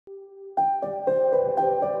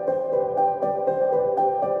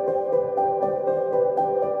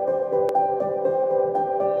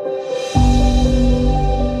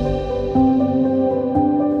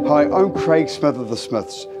Hi, I'm Craig Smith of the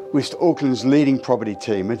Smiths, West Auckland's leading property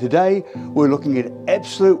team, and today we're looking at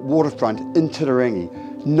absolute waterfront in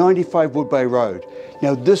Titirangi, 95 Wood Bay Road.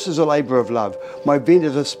 Now this is a labour of love. My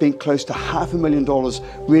vendors have spent close to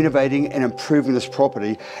 $500,000 renovating and improving this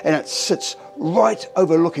property, and it sits right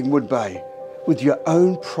overlooking Wood Bay with your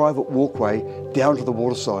own private walkway down to the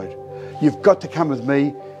waterside. You've got to come with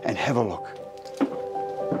me and have a look.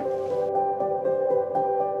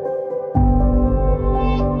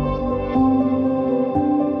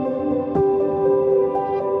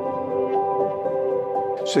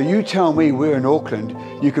 So you tell me where in Auckland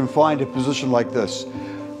you can find a position like this.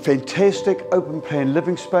 Fantastic open plan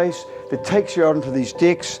living space that takes you out into these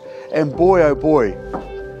decks, and boy oh boy,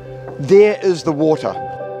 there is the water.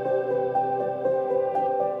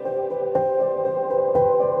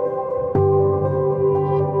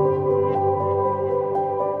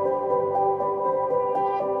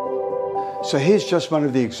 So here's just one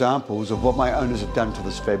of the examples of what my owners have done to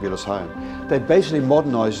this fabulous home. They basically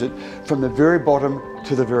modernised it from the very bottom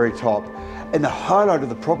to the very top. And the highlight of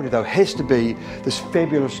the property though has to be this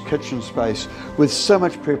fabulous kitchen space with so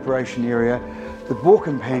much preparation area, the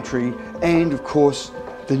walk-in pantry, and of course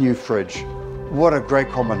the new fridge. What a great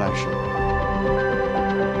combination.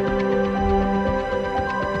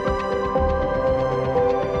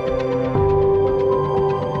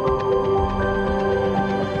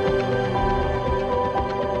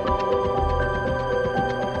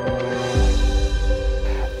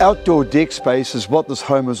 Outdoor deck space is what this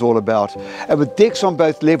home is all about. And with decks on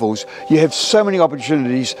both levels, you have so many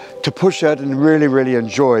opportunities to push out and really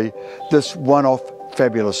enjoy this one-off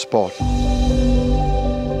fabulous spot.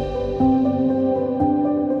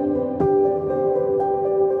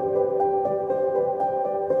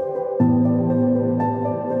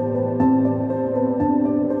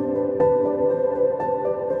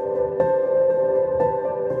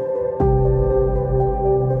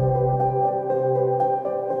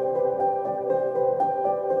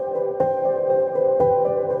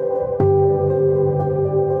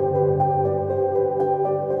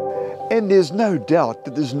 And there's no doubt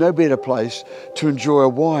that there's no better place to enjoy a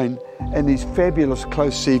wine and these fabulous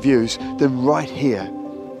close sea views than right here.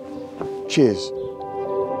 Cheers.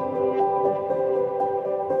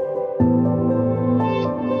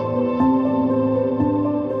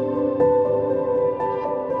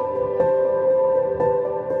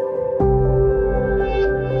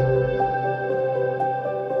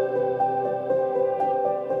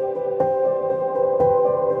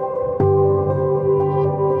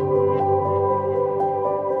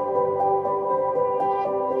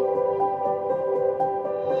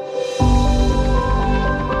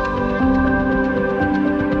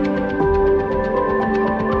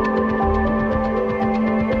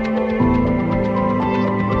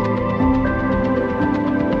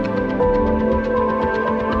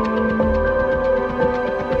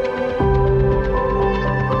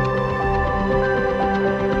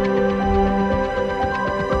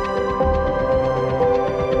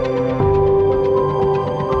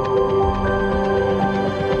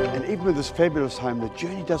 With this fabulous home, the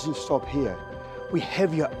journey doesn't stop here. We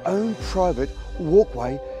have your own private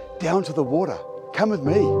walkway down to the water. Come with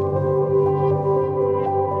me.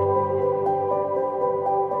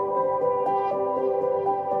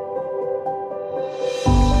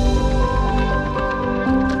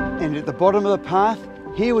 And at the bottom of the path,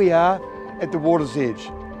 here we are at the water's edge.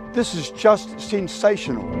 This is just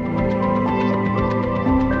sensational.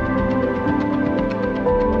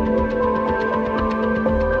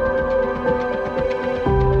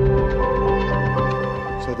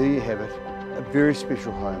 So there you have it, a very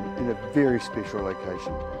special home in a very special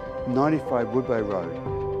location. 95 Wood Bay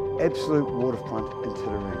Road, absolute waterfront in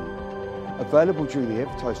Titirangi. Available during the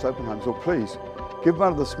advertised open homes, or please give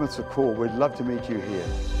one of the Smiths a call. We'd love to meet you here.